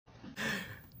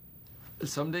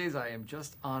Some days I am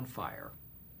just on fire.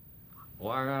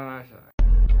 What can I say?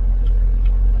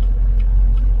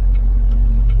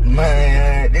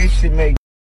 Man, they should make.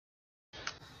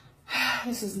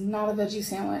 This is not a veggie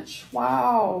sandwich.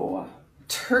 Wow.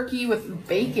 Turkey with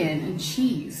bacon and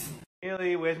cheese.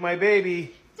 Haley, where's my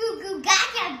baby? Goo goo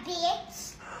gaga,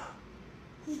 bitch.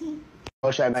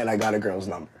 Oh, that night I got a girl's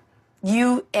number.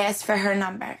 You asked for her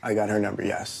number. I got her number,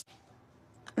 yes.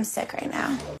 I'm sick right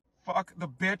now. Fuck the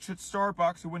bitch at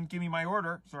Starbucks who wouldn't give me my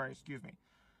order. Sorry, excuse me.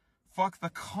 Fuck the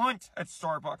cunt at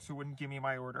Starbucks who wouldn't give me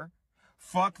my order.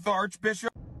 Fuck the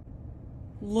Archbishop.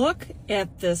 Look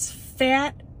at this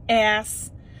fat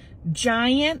ass,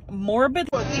 giant, morbid.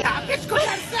 I'll show you how a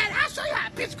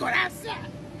bitch go outside.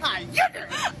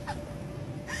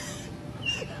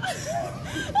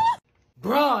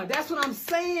 Bruh, that's what I'm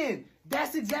saying.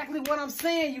 That's exactly what I'm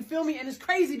saying. You feel me? And it's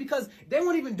crazy because they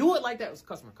won't even do it like that. It was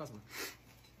customer.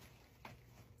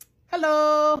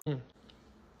 Hello.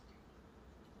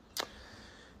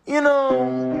 You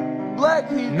know, black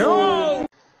people. No!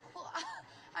 Well,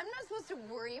 I'm not supposed to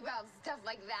worry about stuff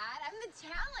like that. I'm the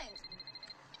talent.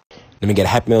 Let me get a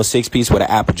Happy Meal 6-piece with an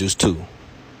apple juice too.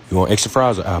 You want extra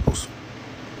fries or apples?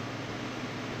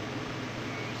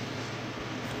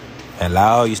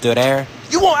 Hello, you still there?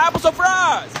 You want apples or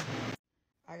fries?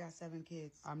 I got 7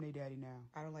 kids. I'm their daddy now.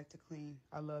 I don't like to clean.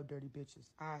 I love dirty bitches.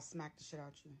 I smack the shit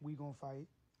out you. We gon' fight.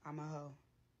 I'm a hoe.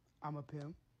 I'm a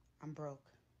pimp. I'm broke.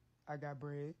 I got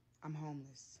bread. I'm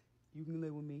homeless. You can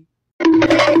live with me.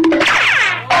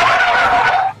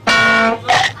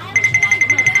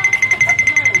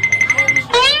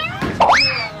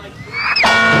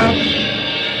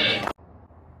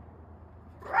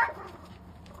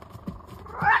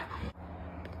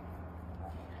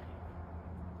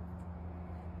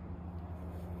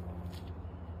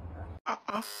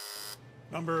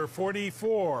 Number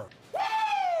 44. Woo!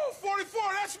 44,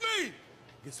 that's me!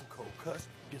 Get some cold cuts,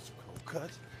 get some cold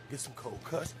cuts, get some cold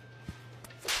cuts.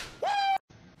 Woo!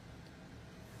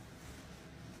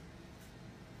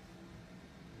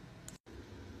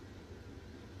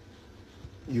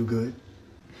 You good?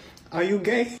 Are you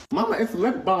gay? Mama, it's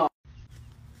lip balm.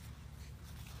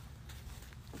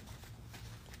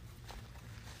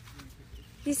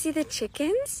 You see the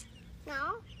chickens?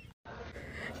 No.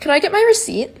 Can I get my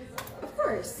receipt? Of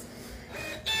course.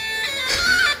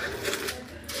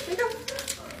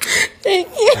 Thank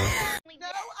you. No,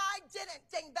 I didn't,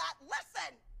 dingbat.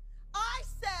 Listen, I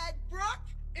said, Brooke,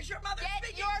 is your mother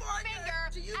Get your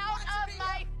finger out of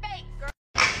my face, girl.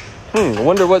 I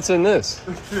wonder what's in this.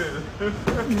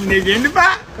 Nigga in the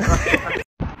back.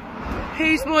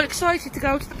 Who's more excited to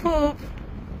go to the pub?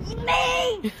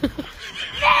 Me!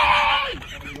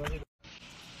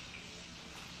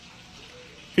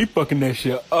 He fucking that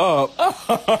shit up. Oh,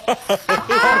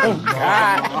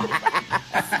 God.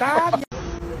 Stop.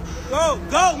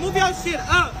 Go, move your shit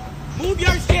up. Move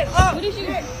your shit up. What did you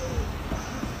do?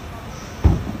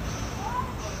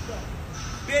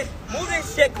 Bitch, move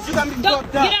this shit because you got me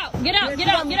fucked up. Get out.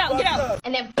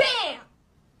 And then BAM!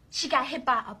 She got hit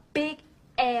by a big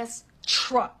ass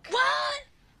truck. What?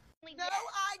 No,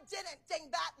 I didn't,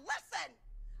 dingbat. Listen,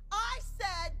 I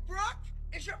said, Brooke,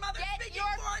 is your mother Get your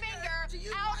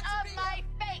finger out of my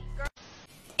face, girl.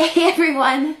 Hey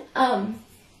everyone. I'm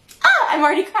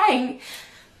already crying.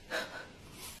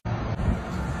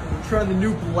 I'm trying the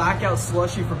new blackout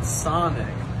slushie from Sonic.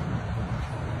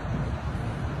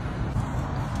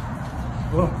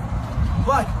 Whoa.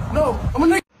 Black, no, I'm a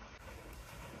nigga.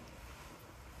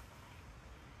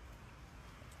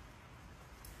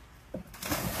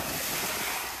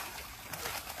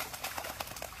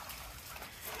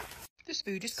 This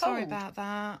food is cold. Sorry about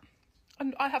that.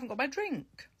 And I haven't got my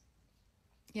drink.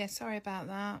 Yeah, sorry about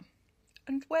that.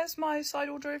 And where's my side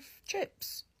order of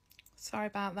chips? Sorry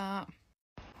about that.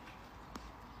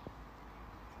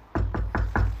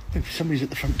 Somebody's at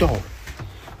the front door.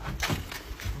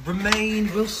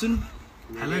 Romaine Wilson.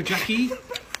 Hello, Jackie.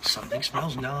 Something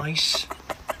smells nice.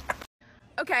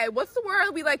 Okay, what's the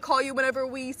word we like call you whenever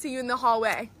we see you in the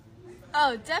hallway?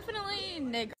 Oh, definitely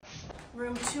nigger.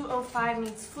 Room 205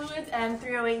 needs fluids and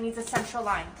 308 needs a central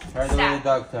line. Right away,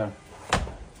 doctor.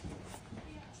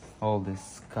 Hold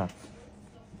this cup.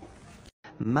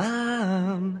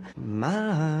 Mom.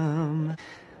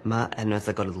 And as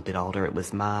I got a little bit older, it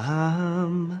was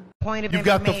Mom. Point of You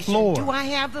got the floor. Do I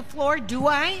have the floor? Do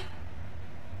I?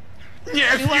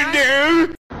 Yes, you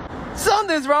do.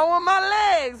 Something's wrong with my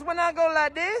legs. When I go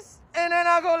like this, and then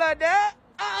I go like that,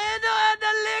 I end up at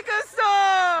the liquor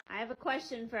store. I have a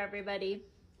question for everybody.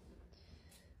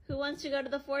 Who wants to go to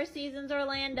the Four Seasons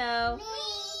Orlando? Me.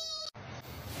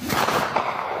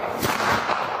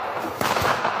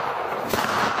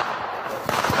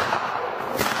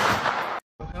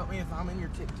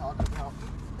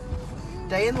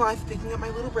 day in life picking up my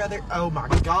little brother. Oh my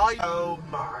God. Oh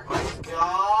my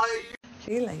God.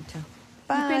 See you later.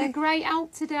 Bye. You've been a great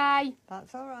out today.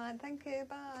 That's all right. Thank you.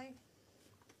 Bye.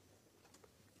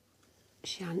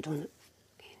 She hadn't done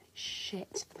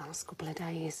shit for the last couple of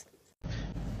days.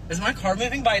 Is my car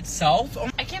moving by itself? Oh,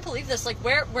 I can't believe this. Like,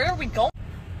 where are we going?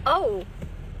 Oh.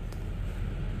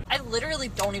 I literally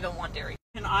don't even want dairy.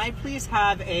 can I please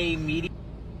have a medium?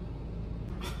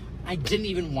 I didn't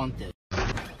even want this.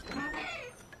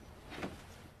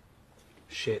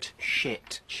 Shit.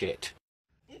 Shit. Shit.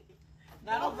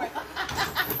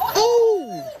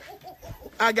 Oh!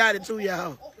 I got it too,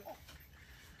 y'all.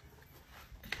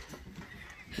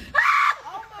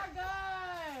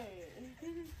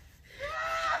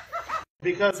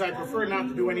 Because I prefer not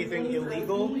to do anything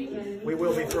illegal, we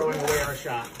will be throwing away our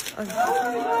shot.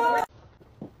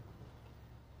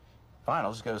 Fine,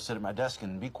 I'll just go sit at my desk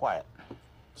and be quiet.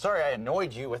 Sorry I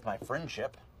annoyed you with my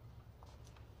friendship.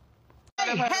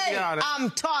 Hey,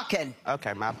 I'm talking.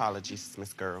 Okay, my apologies,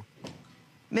 Miss Girl.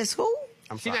 Miss who?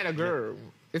 She's not a girl.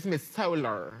 It's Miss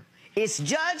Toller. It's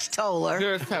Judge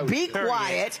Toller. Be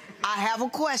quiet. I have a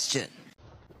question.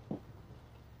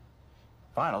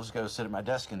 Fine, I'll just go sit at my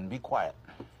desk and be quiet.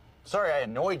 Sorry I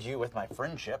annoyed you with my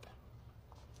friendship.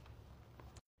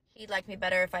 He'd like me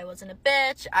better if I wasn't a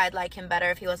bitch. I'd like him better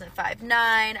if he wasn't 5'9".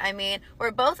 I mean,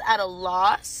 we're both at a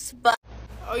loss, but...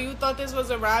 Oh, you thought this was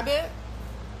a rabbit?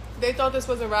 They thought this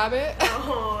was a rabbit?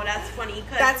 Oh, that's funny.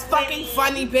 That's fucking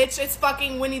funny, bitch. It's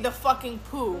fucking Winnie the fucking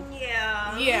Pooh.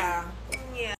 Yeah. Yeah.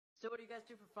 Yeah. So what do you guys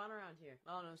do for fun around here?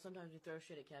 I don't know, sometimes we throw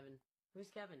shit at Kevin. Who's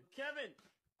Kevin? Kevin!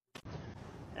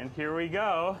 And here we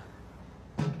go.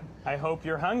 I hope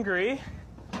you're hungry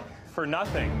for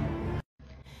nothing.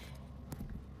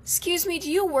 Excuse me, do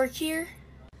you work here?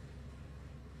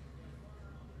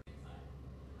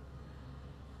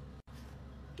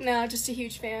 No, just a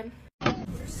huge fan.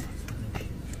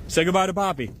 Say goodbye to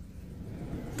Poppy.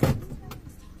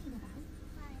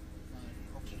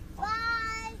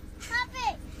 Bye!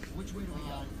 Puppy! Which way do we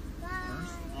go? Bye!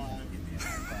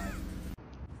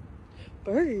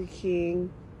 Burger King.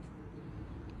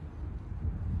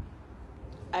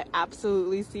 I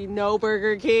absolutely see no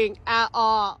Burger King at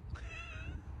all.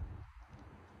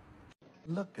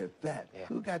 Look at that. Yeah.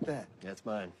 Who got that? That's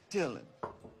mine. Dylan.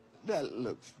 That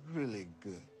looks really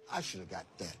good. I should have got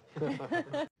that.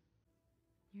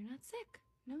 You're not sick.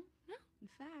 No. In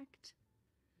fact,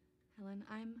 Helen,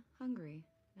 I'm hungry,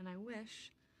 and I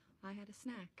wish I had a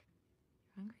snack.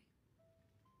 You're hungry?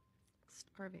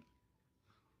 Starving.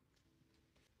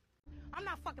 I'm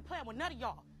not fucking playing with none of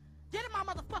y'all. Get in my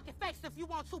motherfucking face if you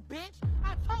want to, bitch.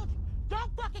 I told you, don't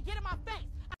fucking get in my face.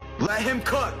 Let him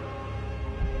cook.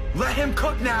 Let him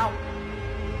cook now.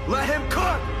 Let him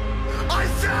cook. I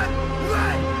said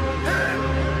let him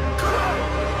cook.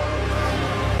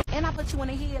 And I put you in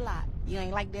a headlock. You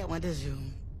ain't like that one, does you?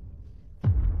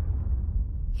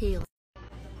 Heel.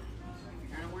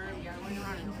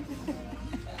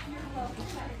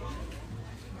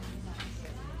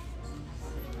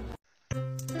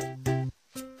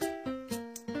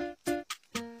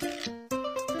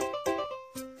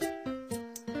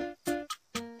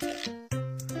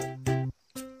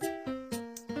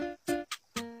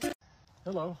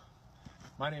 Hello,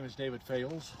 my name is David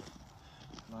Fales.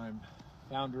 I'm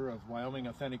founder of Wyoming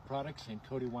Authentic Products in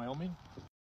Cody, Wyoming.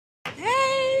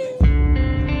 Hey!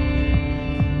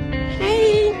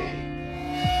 Hey!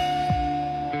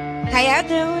 How y'all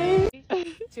doing?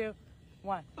 3, 2,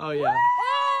 1. Oh, yeah.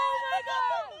 Oh my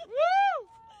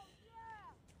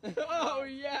God! Woo! Oh,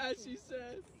 yeah, she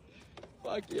said.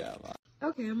 Fuck yeah.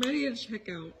 Okay, I'm ready to check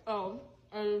out. Oh,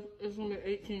 it's gonna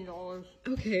be $18.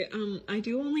 Okay, I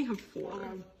do only have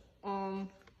 4.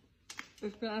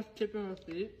 It's gonna have tip and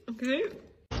receipt. Okay.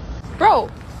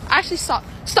 Bro, actually stop.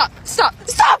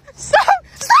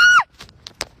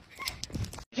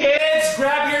 Kids,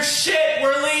 grab your shit.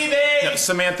 We're leaving. No,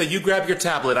 Samantha, you grab your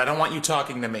tablet. I don't want you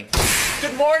talking to me.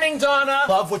 Good morning, Donna.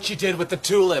 Love what you did with the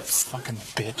tulips. Fucking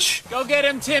bitch. Go get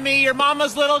him, Timmy. Your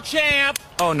mama's little champ.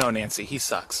 Oh, no, Nancy. He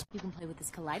sucks. You can play with this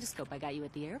kaleidoscope I got you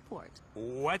at the airport.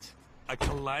 What? A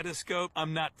kaleidoscope?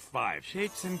 I'm not 5.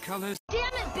 Shapes and colors. Damn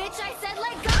it, bitch! I said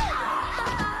let go!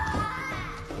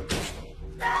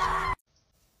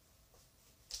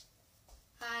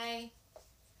 Hi.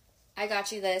 I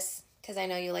got you this, because I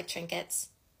know you like trinkets.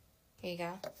 Here you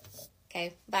go.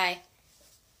 Okay, bye.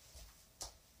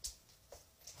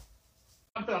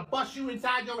 I'm gonna bust you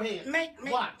inside your head.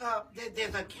 What?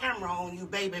 There's a camera on you,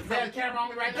 baby. There's a camera on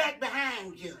me right now? Back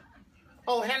behind you.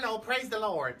 Oh, hello. Praise the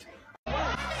Lord.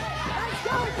 Let's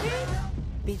go,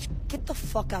 bitch. Get the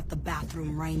fuck out the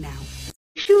bathroom right now.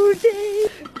 Sure did.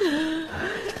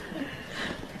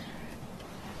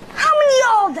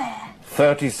 called that?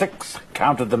 36.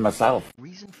 Counted them myself.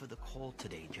 Reason for the call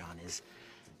today, John, is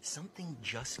something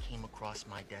just came across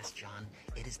my desk, John.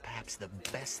 It is perhaps the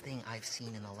best thing I've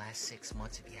seen in the last 6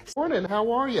 months. If you have... Morning,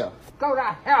 how are you? Go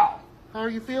to hell. How are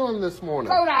you feeling this morning?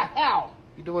 Go to hell.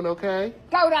 You doing okay?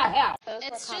 Go to hell.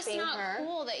 It's just not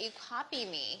cool that you copy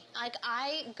me. Like,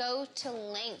 I go to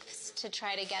lengths to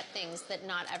try to get things that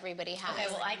not everybody has. Okay,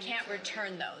 well, I can't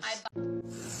return those.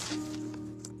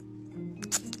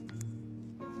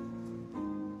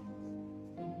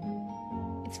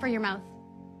 It's for your mouth.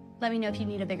 Let me know if you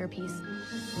need a bigger piece.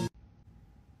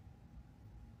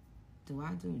 Do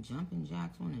I do jumping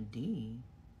jacks on a D?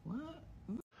 What?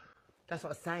 That's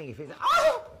what I'm saying. If it's...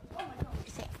 Oh! Oh my God.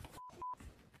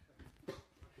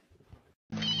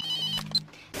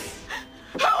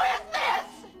 Who is this?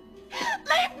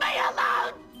 Leave me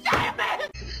alone! Damn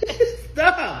it!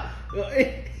 Stop!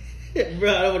 Bro,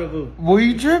 I don't want to move. What are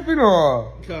you tripping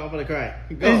on? Come on, I'm gonna cry.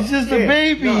 Go. It's just Here. a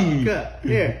baby. Go. Cut.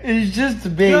 Here. It's just a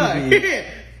baby. Here.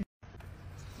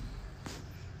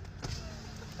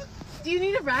 Do you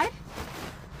need a ride?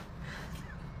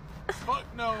 Fuck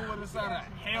no, what is that? A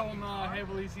hell no,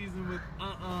 heavily seasoned with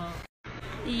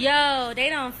Yo, they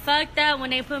done fucked up when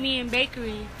they put me in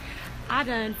bakery. I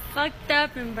done fucked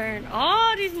up and burned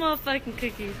all these motherfucking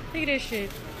cookies. Look at this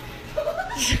shit.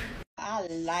 I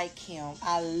like him.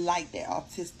 I like that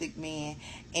autistic man.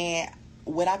 And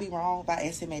would I be wrong if I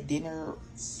asked him at dinner,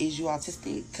 is you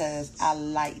autistic? Because I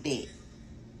like that.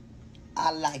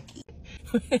 I like it.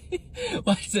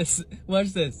 Watch this. Watch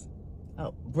this.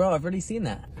 Oh, bro, I've already seen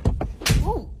that.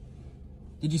 Ooh.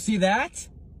 Did you see that?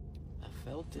 I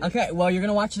felt it. Okay, well, you're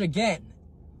gonna watch it again.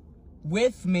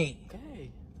 With me.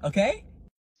 Okay. Okay?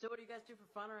 So what do you guys do for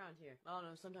fun around here? I don't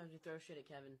know, sometimes we throw shit at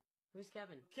Kevin. Who's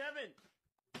Kevin? Kevin!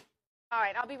 All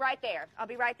right, I'll be right there. I'll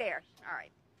be right there. All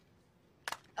right.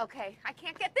 Okay, I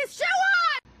can't get this show on!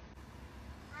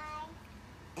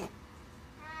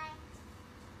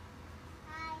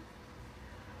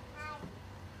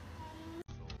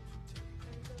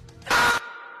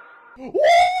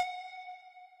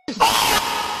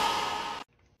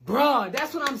 Bruh,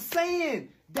 that's what I'm saying.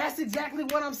 That's exactly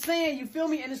what I'm saying. You feel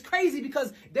me? And it's crazy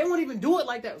because they won't even do it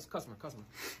like that. It's customer.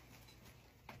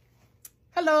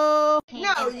 Hello.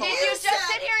 No, did you just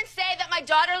sit here and say that my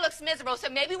daughter looks miserable, so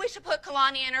maybe we should put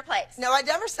Kalani in her place? No, I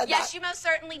never said that. Yes, you most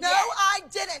certainly did. No, I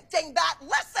didn't, dingbat.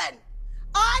 Listen,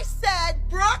 I said,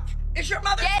 Brooke, is your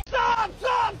mother... Stop!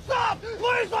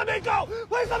 Please let me go!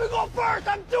 Please let me go first!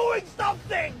 I'm doing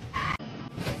something!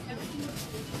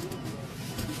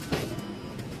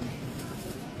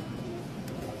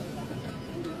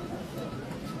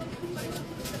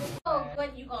 Oh,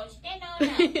 but you gonna stand on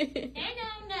that. Stand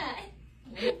on that.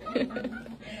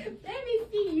 Let me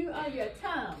see you on your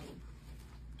tongue.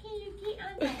 Can you get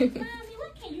on that tummy?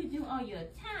 What can you do on your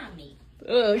tummy?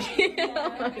 Oh,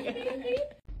 yeah.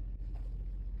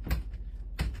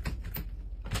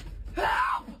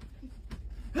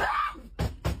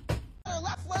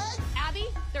 Left leg. Abby,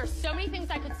 there are so many things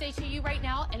I could say to you right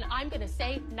now, and I'm gonna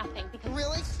say nothing because...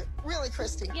 Really,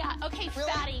 Christy? Yeah, okay,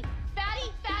 Really? fatty.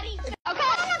 Okay.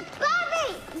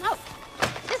 Barbie! No,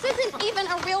 this isn't even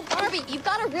a real Barbie. You've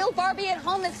got a real Barbie at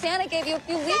home that Santa gave you a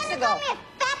few weeks ago. Call me a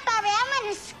fat Barbie. I'm not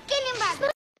a skinny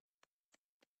Barbie.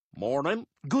 Morning.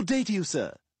 Good day to you,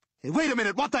 sir. Hey, wait a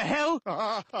minute, what the hell?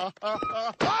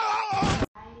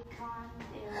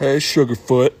 Hey,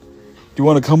 Sugarfoot. Do you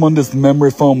want to come on this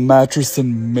memory foam mattress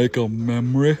and make a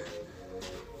memory?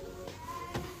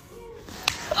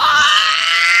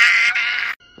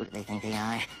 Who do they think they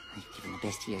are? I've given the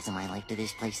best years of my life to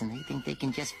this place, and they think they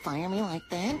can just fire me like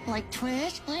that? Like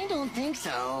trash? I don't think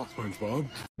so. SpongeBob?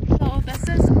 So this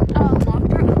is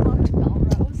locked or unlocked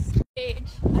Melrose. Paige.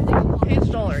 I think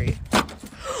Paige Jewelry.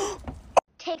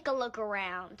 Take a look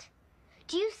around.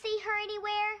 Do you see her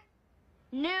anywhere?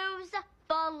 News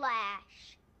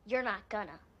flash. You're not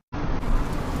gonna.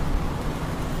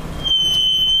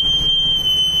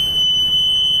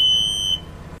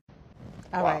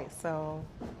 All right, so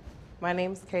my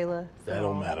name's Kayla. That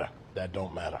don't matter. That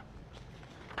don't matter.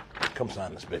 Come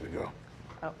sign this, baby girl.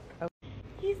 Oh, okay.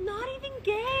 He's not even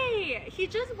gay. He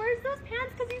just wears those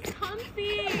pants because he's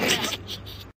comfy.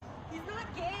 He's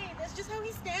not gay. That's just how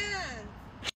he stands.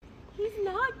 He's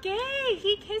not gay.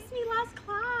 He kissed me last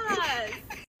class.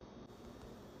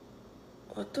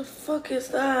 What the fuck is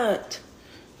that?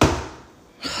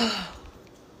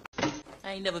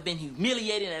 I ain't never been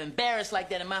humiliated and embarrassed like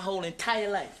that in my whole entire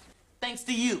life. Thanks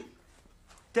to you.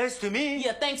 Thanks to me?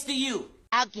 Yeah, thanks to you.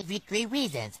 I'll give you 3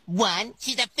 reasons. 1,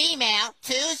 she's a female.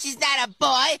 2, she's not a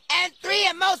boy. And 3,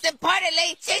 and most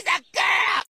importantly, she's a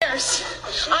girl!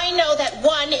 I know that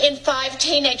 1 in 5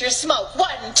 teenagers smoke.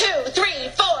 1, 2, 3,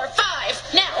 4, 5.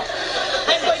 Now,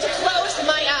 I'm going to close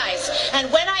my eyes,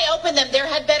 and when I open them, there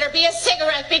had better be a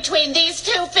cigarette between these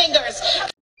 2 fingers.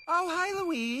 Oh, hi,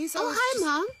 Louise. Oh, hi,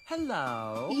 Mom.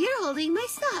 Hello. You're holding my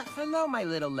stuff. Hello, my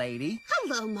little lady.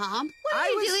 Hello, Mom. What are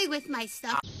you doing with my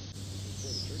stuff?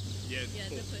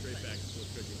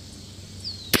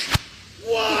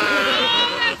 Wait!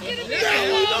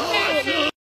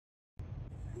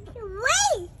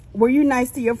 Were you nice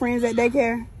to your friends at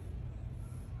daycare?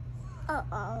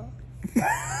 Uh-oh.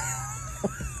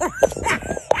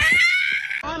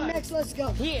 I'm next, let's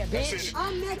go. Yeah, bitch.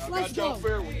 I'm next, let's go.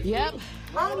 Yep.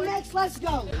 I'm next, let's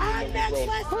go. I'm next,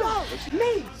 let's go.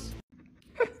 Me.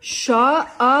 Shut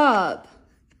up.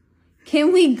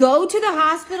 Can we go to the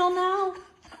hospital now?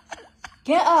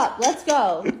 Get up, let's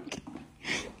go.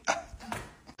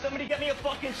 Somebody get me a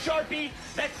fucking Sharpie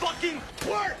that fucking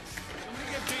works!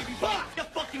 Fuck! A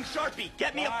fucking Sharpie!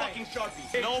 Get me a fucking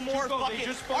Sharpie! No more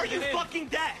fucking... Are you fucking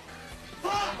dead?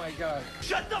 Fuck! Oh my god.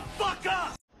 Shut the fuck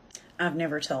up! I've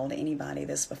never told anybody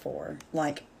this before.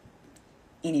 Like,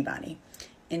 anybody.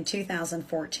 In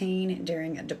 2014,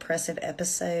 during a depressive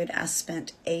episode, I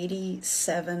spent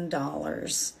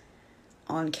 $87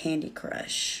 on Candy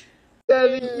Crush.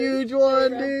 That's a huge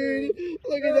one, dude.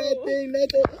 Look at that thing.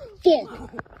 That's a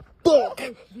fuck.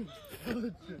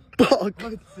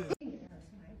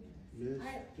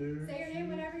 Say your name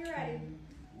whenever you're ready.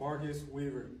 Marcus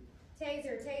Weaver.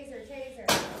 Taser, taser, taser.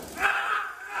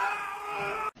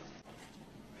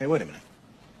 Hey, wait a minute.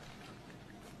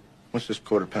 What's this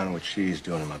quarter pounder with cheese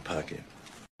doing in my pocket?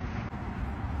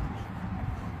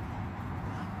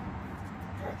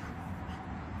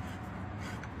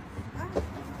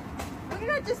 What did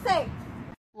I just say?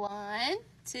 1,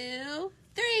 2,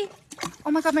 3.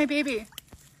 Oh my god, my baby.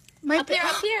 Up here,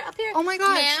 up here, up here. Oh my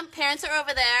gosh. Ma'am, parents are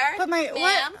over there. But my, Ma'am.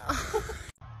 what?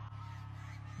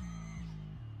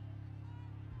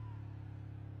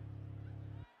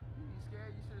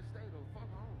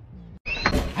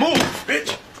 Move,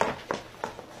 bitch!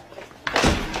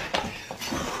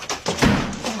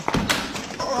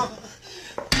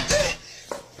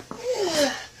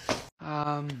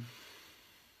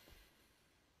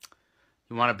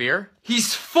 You want a beer?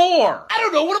 He's 4! I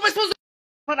don't know. What am I supposed to...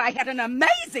 But I had an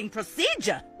amazing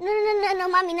procedure. No,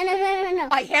 Mommy, no.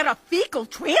 I had a fecal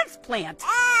transplant.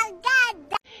 Oh, God.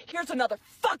 Here's another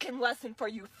fucking lesson for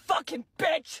you, fucking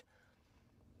bitch.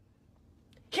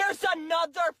 Here's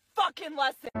another fucking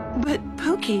lesson. But,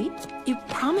 Pookie, you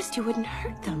promised you wouldn't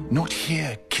hurt them. Not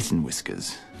here, Kitten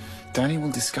Whiskers. Danny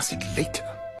will discuss it later.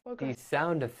 These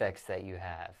sound effects that you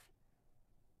have,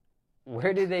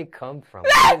 where do they come from?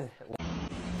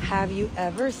 Have you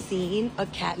ever seen a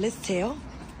catless tail?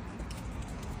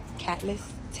 Catless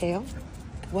tail?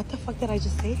 What the fuck did I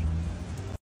just say?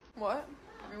 What?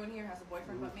 Everyone here has a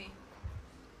boyfriend but me.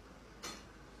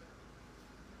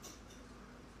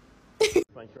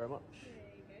 Thank you very much.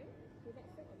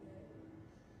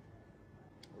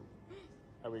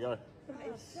 There we go.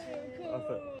 That's so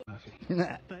cool.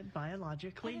 But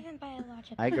biologically. Other than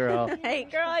biologically. Hi, girl. Hey,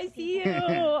 girl, I see you.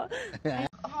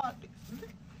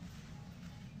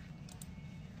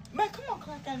 Man, come on,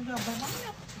 clap that girl, baby.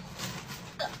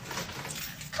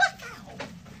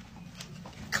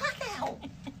 Clap out.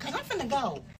 Cause I'm finna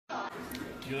go. Do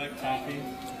you like coffee?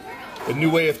 The new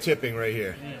way of tipping right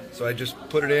here. So I just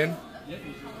put it in,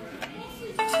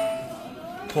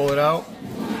 pull it out.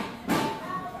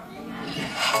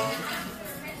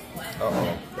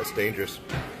 Uh-oh, that's dangerous.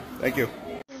 Thank you.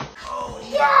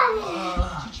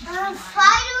 Yeah! I'm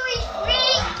finally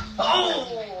free!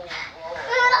 Oh!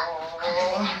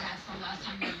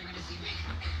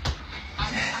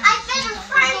 I've been a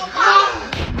free!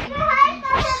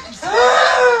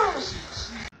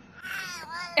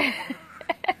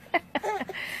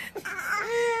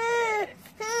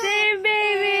 Say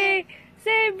baby!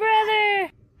 Say brother!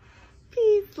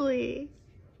 Peasley.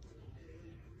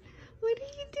 What are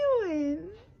you doing?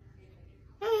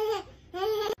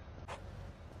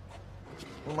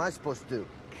 What am I supposed to do?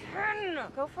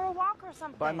 Go for a walk or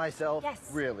something. By myself? Yes.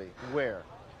 Really? Where?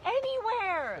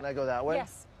 Anywhere. Can I go that way?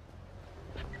 Yes.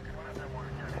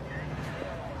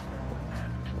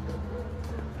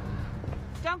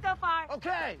 Don't go far.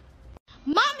 Okay.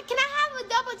 Mama, can I have a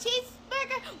double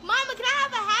cheeseburger? Mama, can I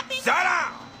have a happy... Shut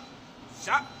up!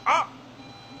 Shut up!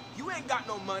 You ain't got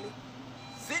no money.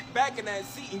 Sit back in that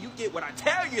seat and you get what I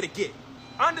tell you to get.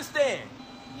 Understand?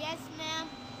 Yes, ma'am.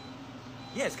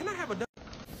 Yes, can I have a double...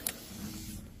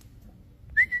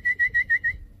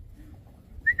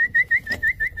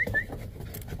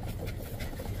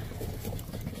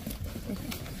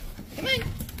 Come on.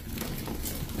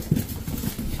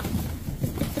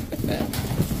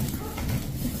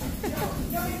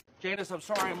 Candace,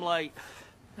 I'm sorry I'm late.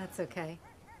 That's okay.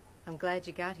 I'm glad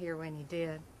you got here when you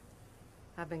did.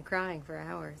 I've been crying for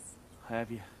hours. Have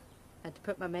you? Had to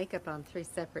put my makeup on 3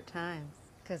 separate times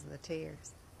because of the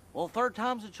tears. Well, third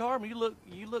time's a charm. You look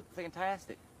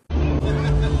fantastic. I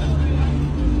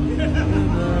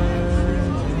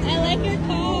like your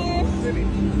car. For me?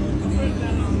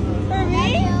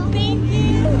 Thank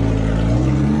you.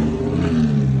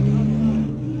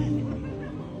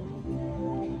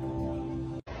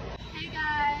 Hey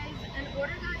guys, an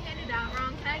order got handed out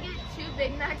wrong. Can I get 2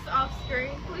 Big Macs off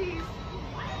screen, please?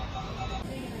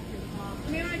 I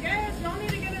mean, I guess y'all need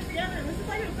to get it together. This is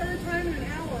like the 3rd time in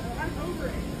an hour. I'm over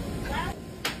it.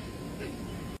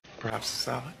 Perhaps a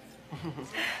salad?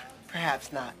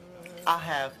 Perhaps not. I'll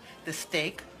have the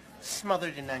steak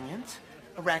smothered in onions,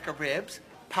 a rack of ribs,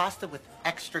 pasta with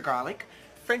extra garlic,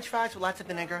 French fries with lots of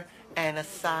vinegar, and a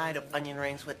side of onion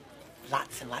rings with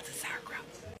lots and lots of sauerkraut.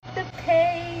 The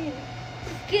pain,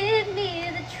 give me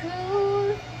the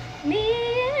truth. Me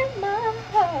and my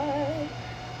heart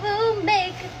will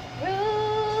make it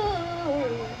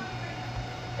through.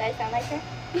 Did I sound like her?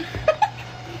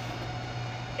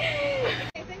 Hey,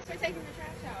 thanks for taking the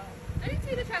trash out. I didn't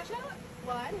take the trash out.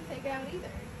 Well, I didn't take it out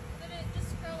either. Did it just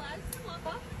scroll out and walk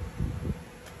off?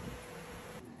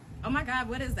 Oh my God,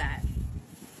 what is that?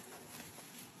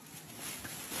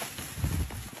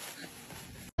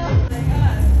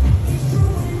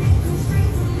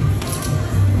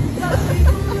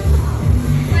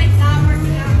 Like not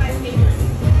working out my favorite.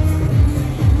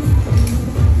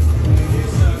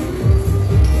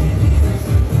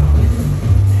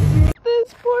 This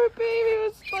poor baby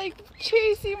was like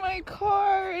chasing my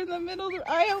car in the middle of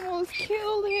I almost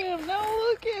killed him. Now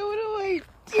look at what do I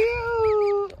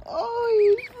do? Oh,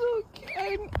 he's so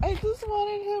cute. I just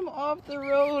wanted him off the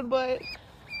road, but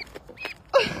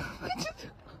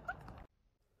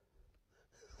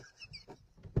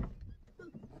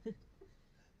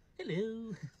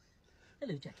Hello.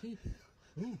 Hello, Jackie.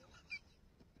 Ooh.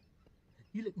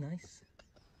 You look nice.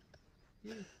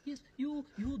 Yeah. Yes, your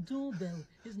doorbell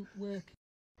isn't working.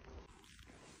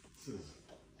 This is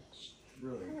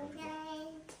really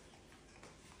uncomfortable.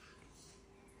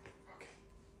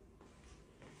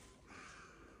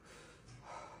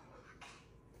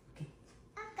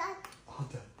 All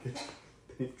done. Good job.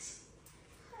 Thanks.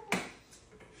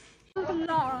 Get it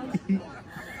off.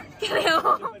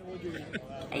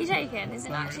 Are you joking? Is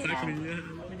it actually there?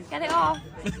 Get it off.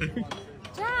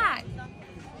 Jack.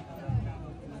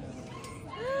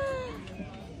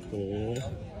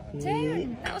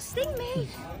 Dude, that will sting me.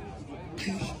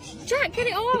 Jack, get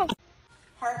it off.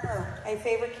 Harper, my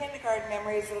favorite kindergarten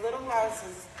memory is the little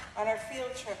houses on our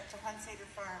field trip to Hunsader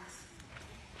Farms.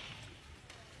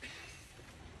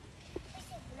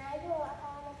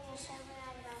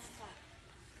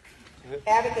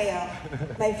 Abigail,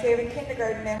 my favorite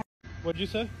kindergarten memory. What'd you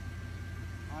say?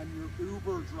 I'm your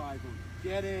Uber driver.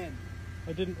 Get in.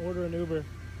 I didn't order an Uber.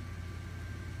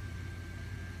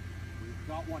 We've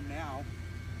got one now.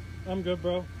 I'm good,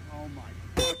 bro. Oh my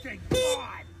fucking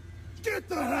God! Get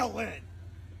the hell in!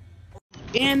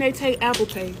 and they take Apple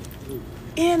Pay.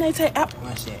 And they take Apple.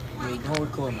 Watch that. Wait, don't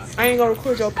record my. I ain't gonna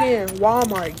record your pen.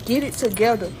 Walmart, get it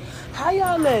together. How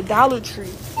y'all let Dollar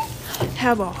Tree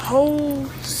have a whole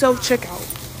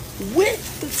self-checkout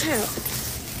with the tab?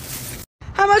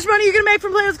 How much money are you gonna make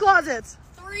from Plan's Closets?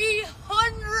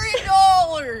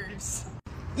 $300.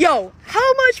 Yo,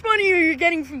 how much money are you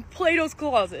getting from Plato's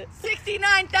Closet?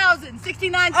 69,000.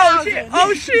 69,000. Oh shit!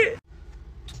 Oh shit!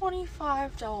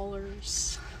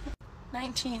 $25.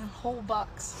 19 whole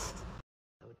bucks.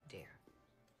 Oh dear.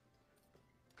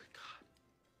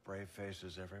 Brave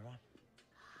faces, everyone.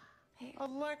 Hey.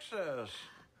 Alexis,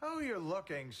 oh, you're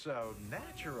looking so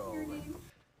natural and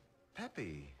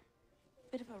peppy.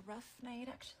 Bit of a rough night,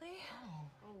 actually. Oh,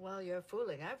 well, you're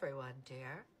fooling everyone,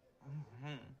 dear.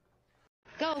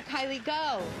 Go, Kylie,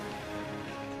 go.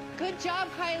 Good job,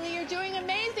 Kylie. You're doing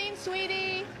amazing,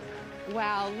 sweetie.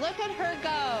 Wow, look at her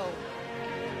go.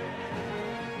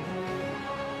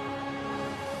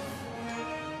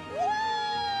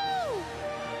 Woo!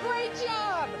 Great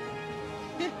job.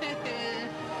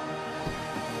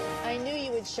 I knew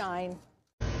you would shine.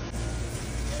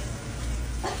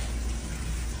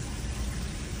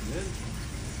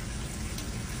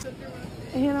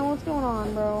 Hannah, what's going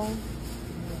on, bro?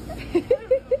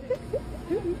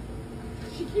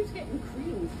 She keeps getting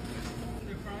creamed.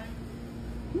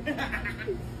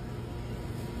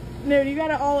 Dude, you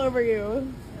got it all over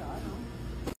you.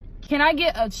 Can I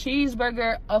get a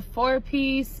cheeseburger, a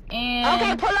 4-piece, and...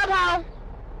 Okay, pull up, hoe.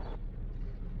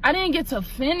 I didn't get to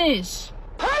finish.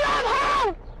 Pull up,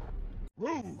 hoe.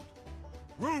 Rude.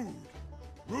 Rude.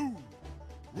 Rude.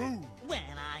 When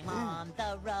I'm on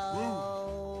the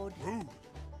road,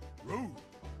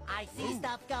 I see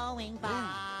stuff going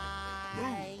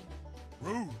by.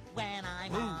 When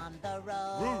I'm on the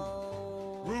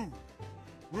road,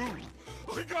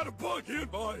 I got a bug in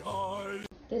my eye.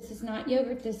 This is not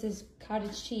yogurt, this is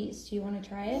cottage cheese. Do you want to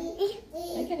try it?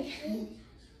 Okay.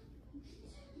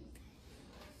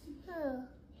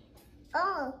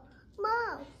 Oh,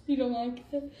 Mom. You don't like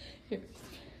it? Here.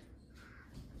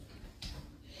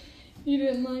 You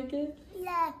didn't like it?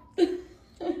 Yeah.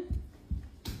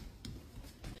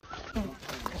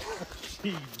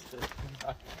 Jesus.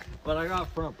 But I got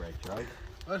front brakes, right?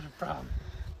 What's the problem?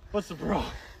 What's the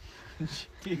problem?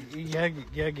 you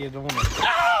gotta get on it.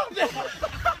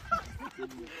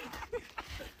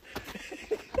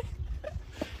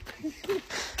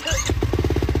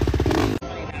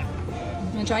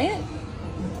 Wanna try it?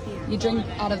 You drink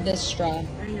out of this straw.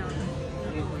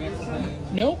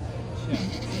 Nope.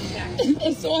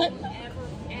 This one.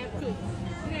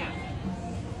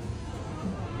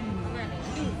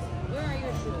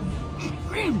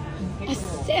 Graham, a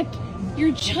sip.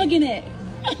 You're chugging it.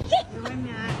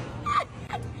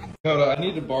 Dakota, I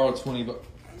need to borrow 20 bucks.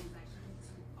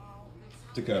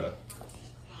 Dakota.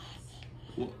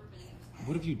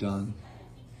 What have you done?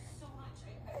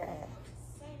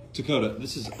 Dakota,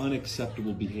 this is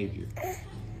unacceptable behavior.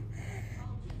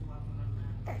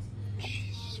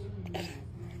 Jesus.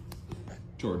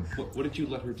 Jordan, what did you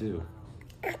let her do?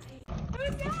 Who's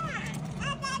that?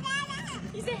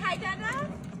 You say hi, Dada?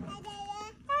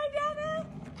 Hi, Dada.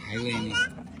 Hi, Lenny.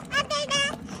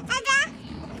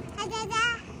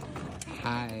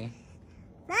 Hi.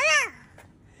 Mama.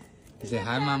 You say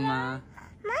hi, Mama.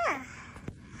 Mama.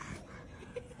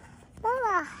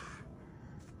 Mama.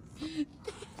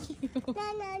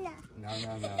 No,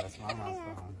 that's Mama's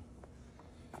phone.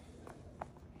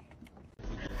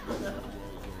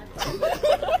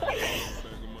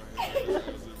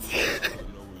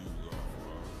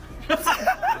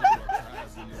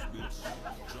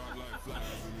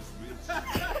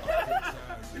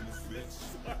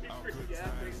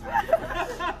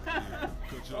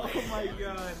 Oh my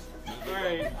god.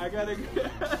 Alright, I gotta go.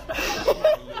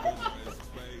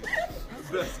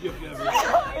 Best gift ever.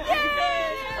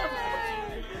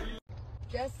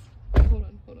 Jess, hold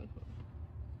on.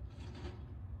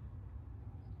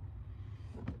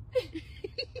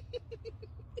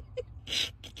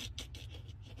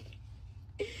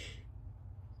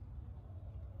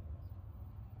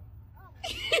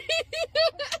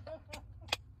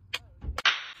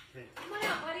 Come on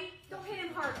out, buddy. Don't hit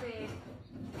him hard, babe.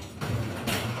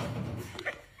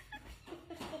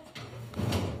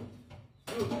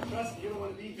 Trust me, you don't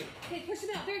want to be here. Hey, push him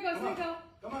out. There he goes. There you go.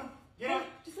 Come on, get out.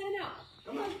 Just let him out.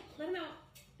 Come on. Let him out.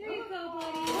 There you go,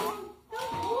 buddy.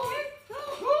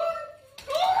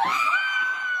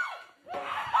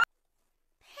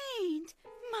 Paint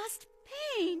must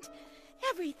paint.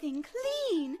 Everything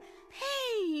clean.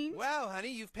 Paint Wow, honey,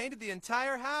 you've painted the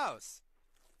entire house.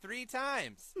 3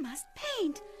 times. must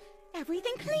paint.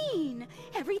 Everything clean.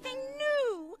 Everything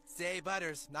new. Say,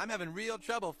 Butters, I'm having real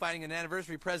trouble finding an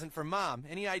anniversary present for Mom.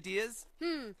 Any ideas?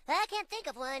 I can't think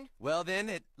of one. Well, then,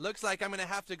 it looks like I'm going to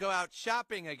have to go out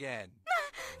shopping again.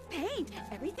 Paint.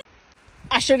 Everything.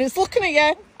 Ashton is looking at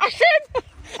you. Ashton!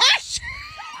 Ashton!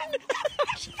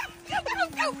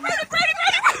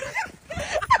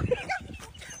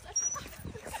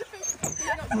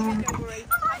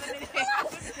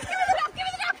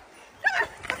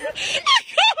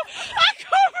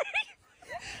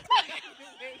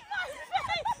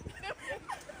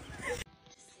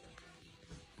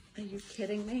 Are you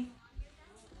kidding me?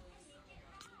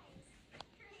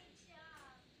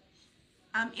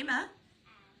 Emma?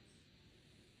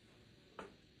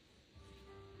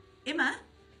 Emma?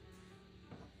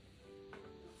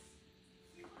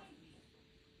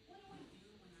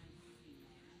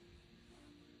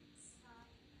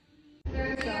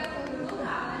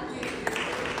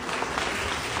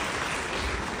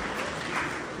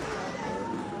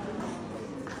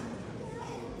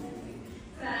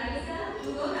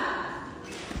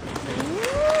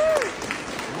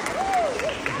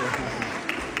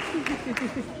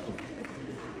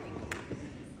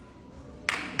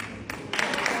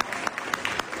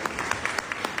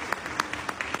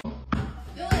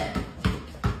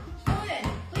 Julian,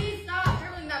 please stop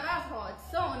dribbling that basketball.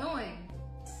 It's so annoying.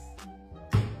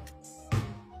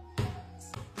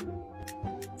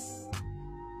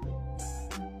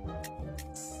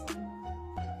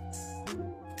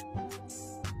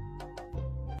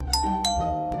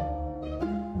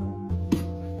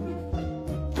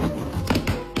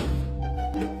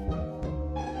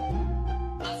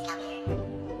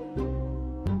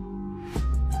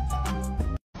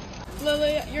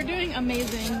 Lily, you're doing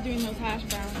amazing doing those hash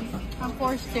browns. I'm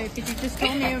forced to because you just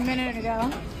told me a minute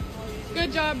ago.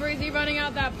 Good job, Breezy, running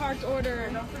out that parked order.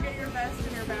 Don't forget your vest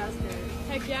in your basket.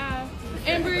 Heck yeah.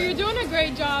 Amber, you're doing a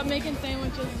great job making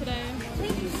sandwiches today.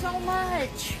 Thank you so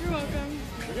much. You're welcome.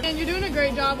 And you're doing a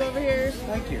great job over here.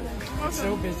 Thank you. Welcome. It's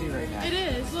so busy right now. It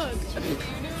is. Look, you're doing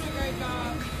a great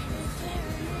job.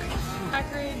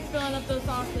 Zachary filling up those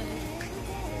sauces.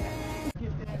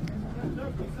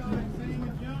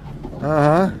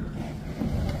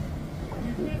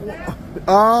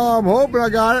 I'm hoping I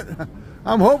got it.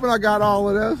 I'm hoping I got all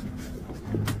of this.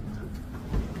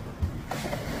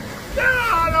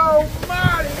 God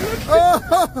almighty!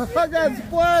 Oh, I got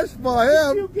splashed by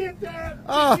him. Did you get that?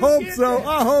 I hope so.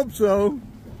 I hope so.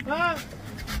 Huh?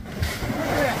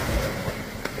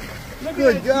 Look at that.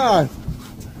 Good God.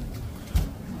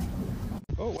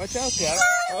 Oh, watch out, Jack.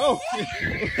 Oh,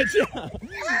 watch out.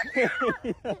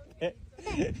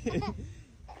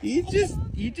 He's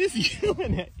just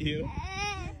yelling at you.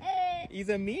 He's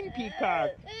a mean peacock.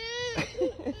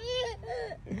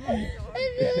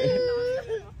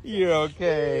 You're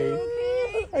okay.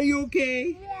 Are you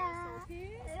okay?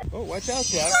 Oh, watch out,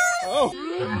 Jack. Oh.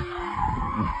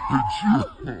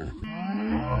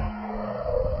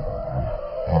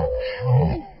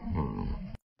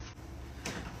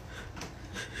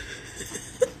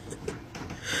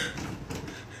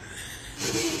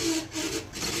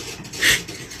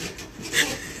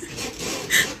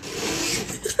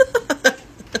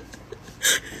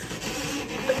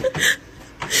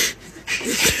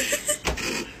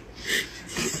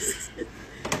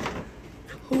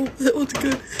 Oh, that was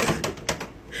good.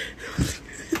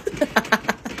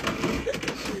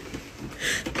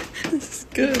 This is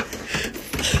good.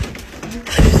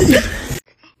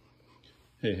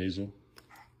 Hey, Hazel.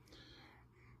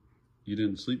 You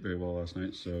didn't sleep very well last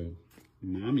night, so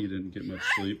Mommy didn't get much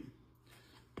sleep.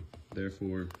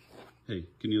 Therefore, hey,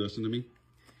 can you listen to me?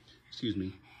 Excuse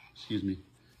me. Excuse me.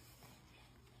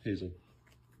 Hazel.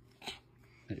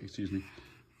 Hey, excuse me.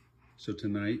 So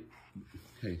tonight,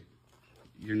 hey,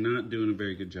 you're not doing a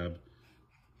very good job.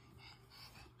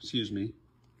 Excuse me,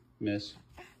 miss.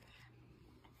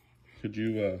 Could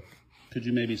you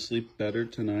maybe sleep better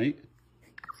tonight?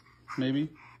 Maybe?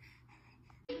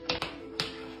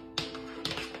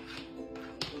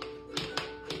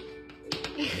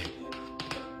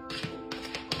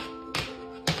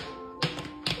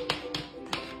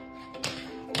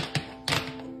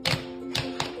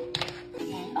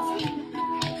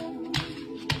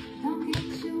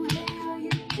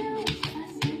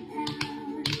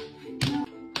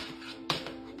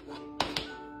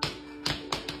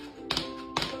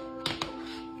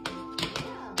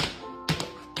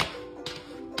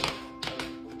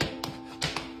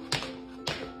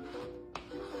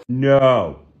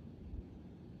 No.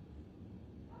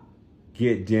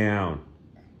 Get down.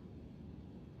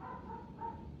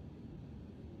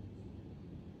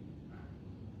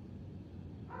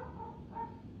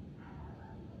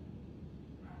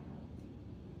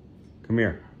 Come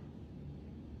here.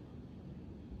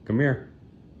 Come here.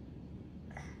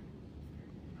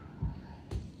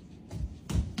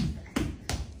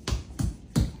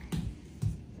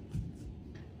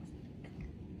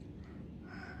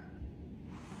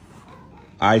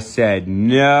 I said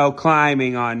no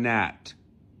climbing on that.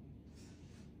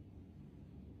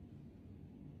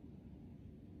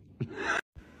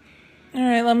 All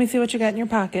right, let me see what you got in your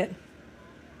pocket.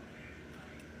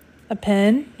 A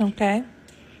pen, okay.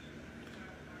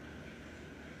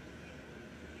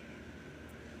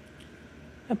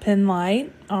 A pen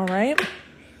light, all right.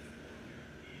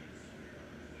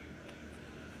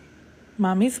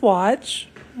 Mommy's watch,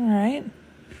 all right.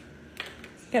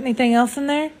 Got anything else in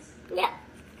there? Yeah.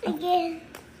 Again.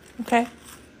 Okay.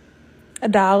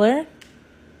 $1.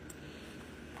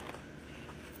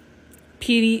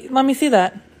 PD, let me see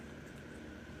that.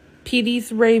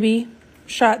 PD's rabies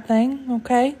shot thing,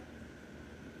 okay.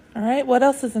 All right, what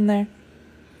else is in there?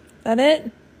 That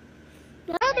it?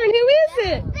 Catherine, who is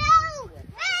it?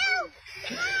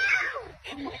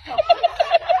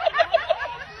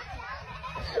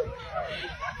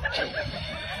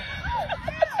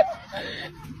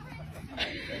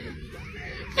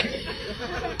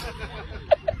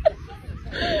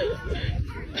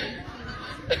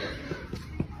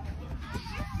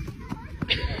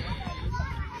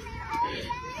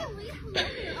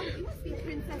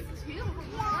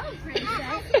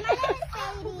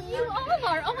 You all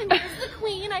are. Oh my goodness, the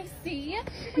queen, I see.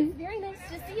 It's very nice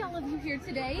to see all of you here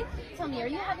today. Tell me, are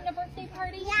you having a birthday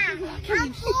party? Yeah.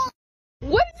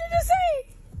 What did you just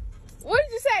say? What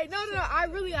did you say? No, I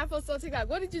really not supposed to on TikTok.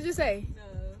 What did you just say? No.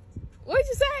 What did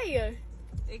you say?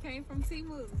 It came from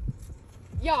Temu.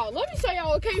 Y'all, let me show y'all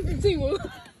what came from Temu.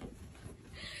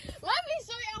 Let me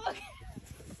show y'all what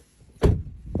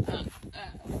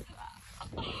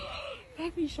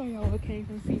Let me show y'all what came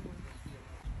from Temu.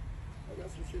 I got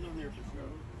some shit on there for sure.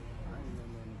 I ain't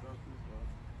nothing about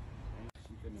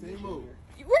Temu.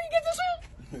 Where you get this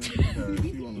from?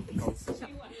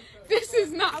 This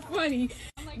is not funny.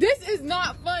 This is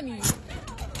not funny.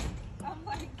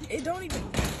 It don't even.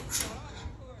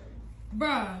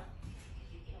 Bruh.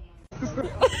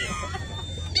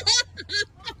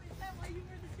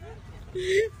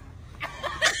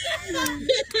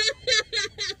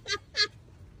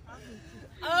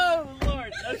 Oh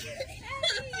Lord. Okay.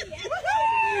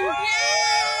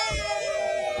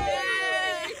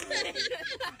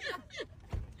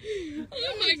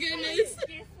 Oh my goodness.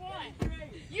 Guess what?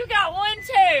 You got 1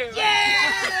 too.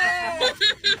 Yeah.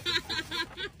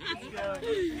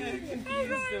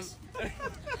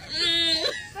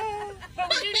 But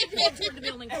we do need to head toward the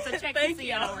building because I checked to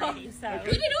see it already. So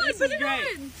Put it on. Put it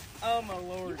on. Oh my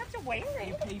Lord. You have to wear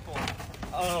it. People.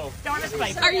 Oh. Darn it,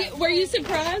 baby. Were you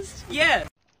surprised? Yes.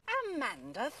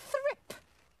 Amanda Thrip.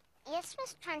 Yes,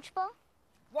 Miss Trunchbull.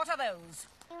 What are those?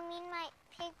 You mean my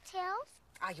pigtails?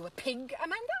 Are you a pig,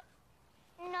 Amanda?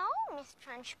 No, Miss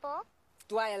Trunchbull.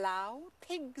 Do I allow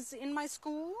pigs in my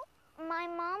school? My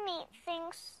mommy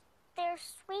thinks they're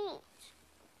sweet.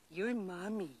 Your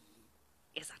mommy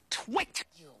is a twit.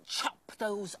 You'll chop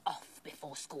those off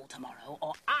before school tomorrow,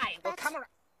 or I will come around.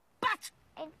 But!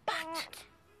 But!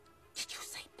 Did you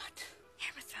say but?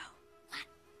 Aerosol. What?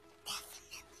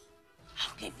 Definitely.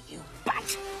 I'll give you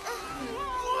but.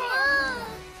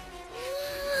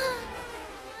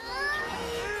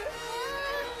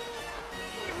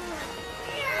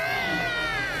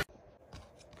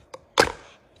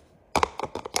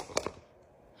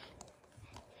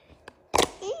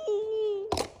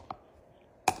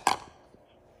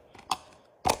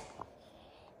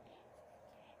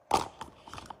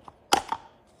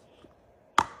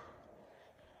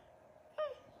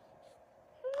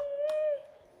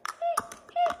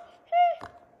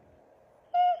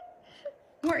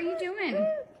 What are you doing?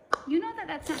 You know that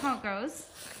that's not how it goes.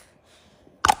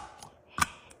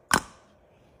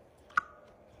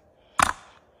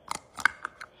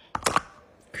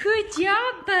 Good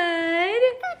job, bud.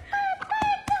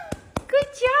 Good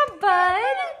job,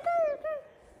 bud.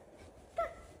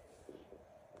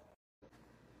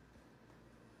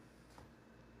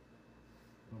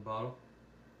 A bottle?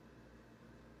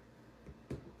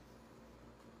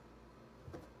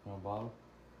 Want a bottle?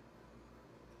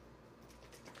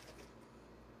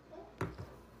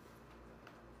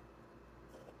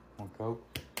 Want Coke?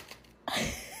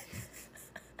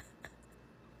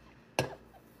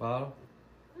 Bottle?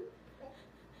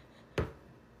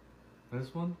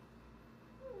 This one?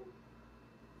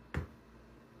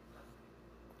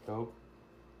 Coke?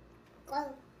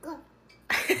 Go, go.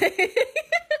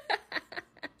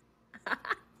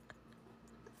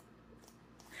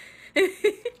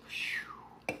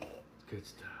 Good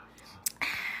stuff.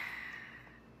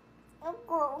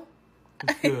 Go.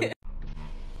 It's good.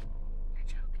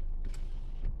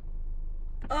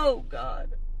 Oh, God.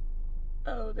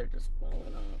 Oh, they're just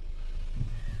falling off.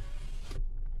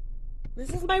 This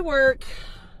is my work.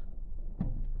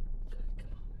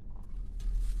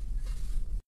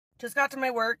 Just got to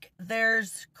my work.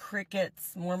 There's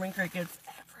crickets, Mormon crickets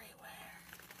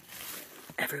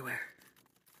everywhere.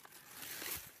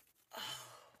 Oh.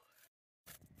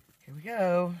 Here we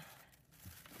go.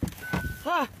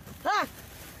 Ah! Ah!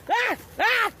 Ah!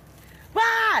 Ah!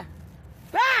 Ah!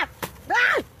 Ah!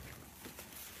 Ah!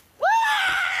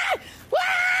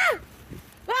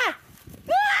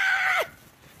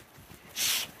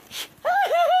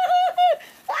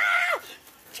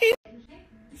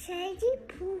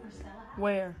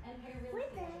 Where?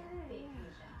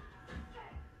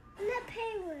 In the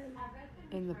playroom.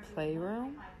 In the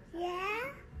playroom?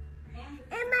 Yeah?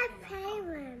 In my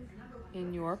playroom.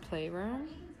 In your playroom?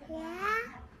 Yeah?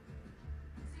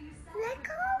 Let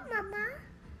go, Mama.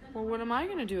 Well, what am I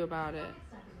going to do about it?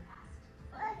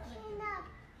 Clean up.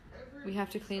 We have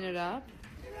to clean it up?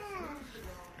 Yeah.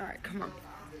 All right, come on.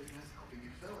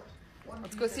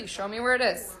 Let's go see. Show me where it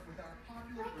is.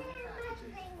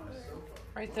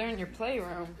 Right there in your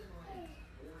playroom.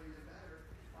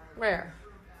 Where?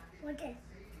 Okay.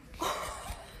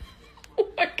 Oh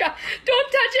my God.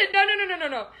 Don't touch it.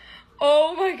 No.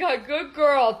 Oh my God. Good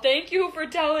girl. Thank you for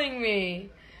telling me.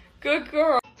 Good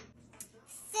girl.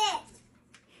 Sit.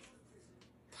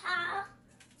 Tall.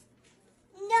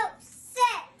 No,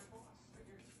 sit.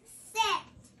 Sit.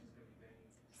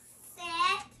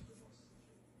 Sit.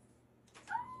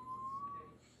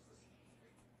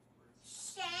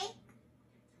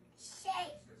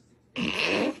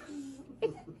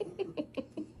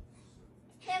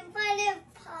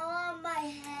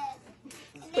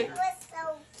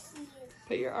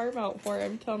 arm out for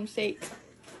him. Tell him shake.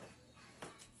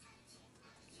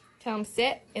 Tell him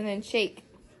sit and then shake.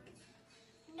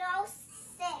 No,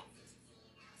 sit.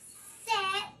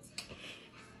 Sit.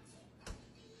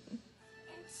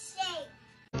 And shake.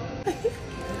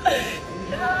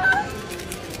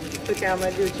 Okay, I'm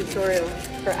gonna do a tutorial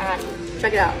for Addie.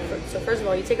 Check it out. So first of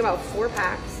all, you take about 4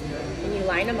 packs and you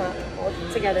line them up all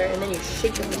together, and then you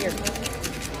shake them in your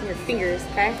fingers.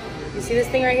 Okay? You see this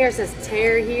thing right here? It says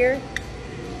tear here.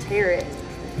 Tear it.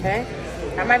 Okay?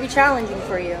 That might be challenging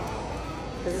for you.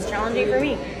 This is challenging for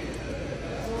me.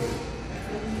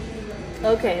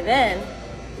 Okay, then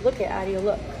look at Addie.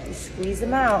 Look. You squeeze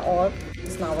them out. Oh,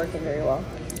 it's not working very well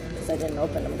because I didn't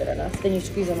open them good enough. Then you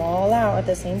squeeze them all out at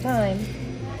the same time.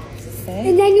 Okay.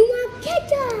 And then you want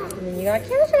ketchup. And then you got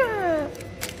ketchup.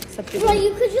 Well,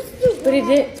 you could just do. But it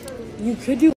did. You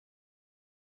could do.